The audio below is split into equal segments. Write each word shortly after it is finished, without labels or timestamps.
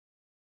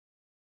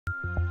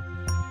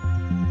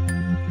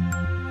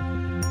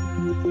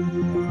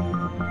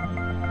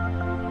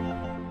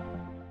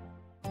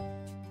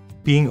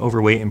Being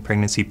overweight in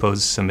pregnancy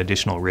poses some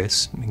additional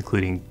risks,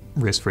 including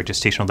risk for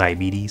gestational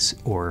diabetes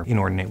or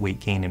inordinate weight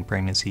gain in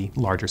pregnancy,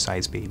 larger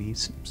size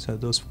babies. So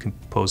those can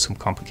pose some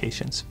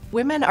complications.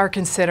 Women are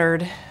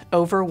considered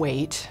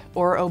overweight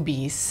or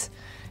obese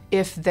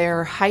if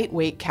their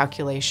height-weight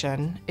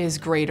calculation is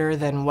greater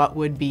than what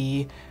would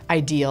be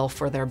ideal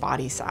for their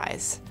body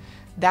size.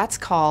 That's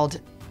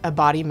called a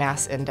body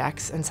mass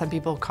index, and some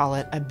people call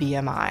it a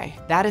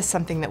BMI. That is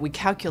something that we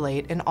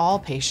calculate in all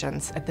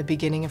patients at the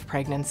beginning of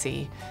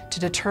pregnancy to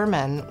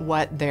determine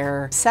what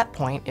their set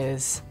point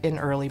is in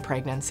early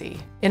pregnancy.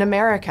 In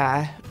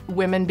America,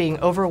 women being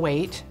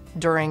overweight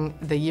during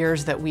the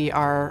years that we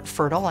are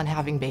fertile and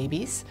having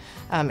babies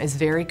is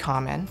very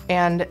common,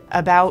 and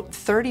about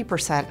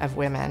 30% of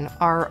women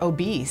are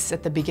obese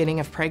at the beginning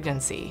of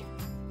pregnancy.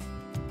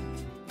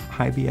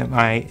 High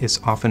BMI is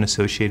often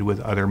associated with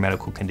other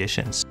medical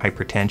conditions,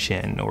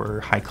 hypertension or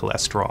high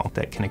cholesterol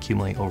that can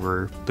accumulate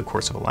over the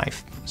course of a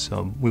life.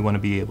 So we want to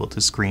be able to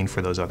screen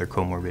for those other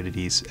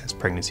comorbidities as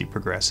pregnancy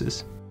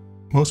progresses.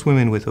 Most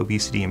women with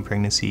obesity in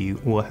pregnancy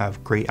will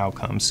have great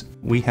outcomes.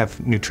 We have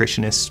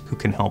nutritionists who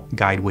can help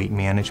guide weight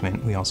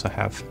management. We also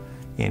have,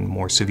 in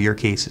more severe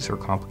cases or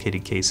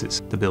complicated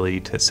cases, the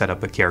ability to set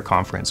up a care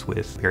conference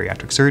with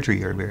bariatric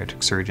surgery or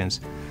bariatric surgeons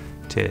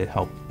to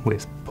help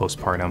with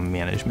postpartum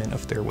management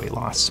of their weight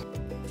loss.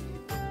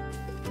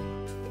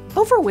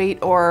 Overweight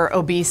or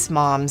obese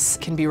moms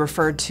can be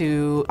referred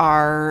to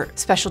our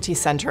specialty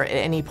center at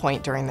any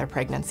point during their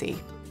pregnancy.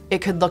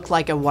 It could look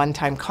like a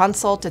one-time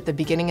consult at the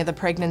beginning of the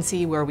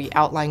pregnancy where we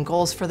outline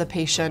goals for the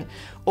patient,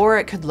 or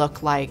it could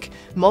look like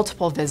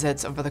multiple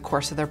visits over the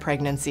course of their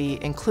pregnancy,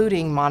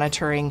 including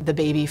monitoring the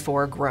baby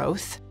for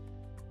growth.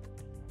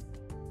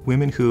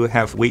 Women who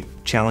have weight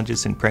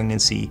challenges in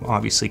pregnancy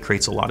obviously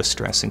creates a lot of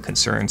stress and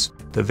concerns.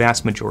 The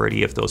vast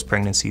majority of those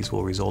pregnancies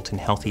will result in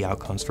healthy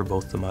outcomes for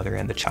both the mother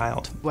and the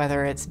child.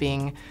 Whether it's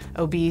being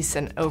obese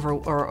and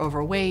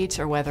overweight,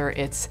 or whether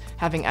it's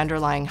having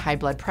underlying high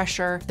blood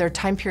pressure, there are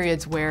time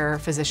periods where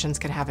physicians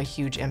can have a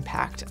huge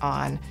impact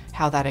on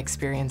how that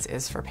experience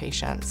is for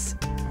patients.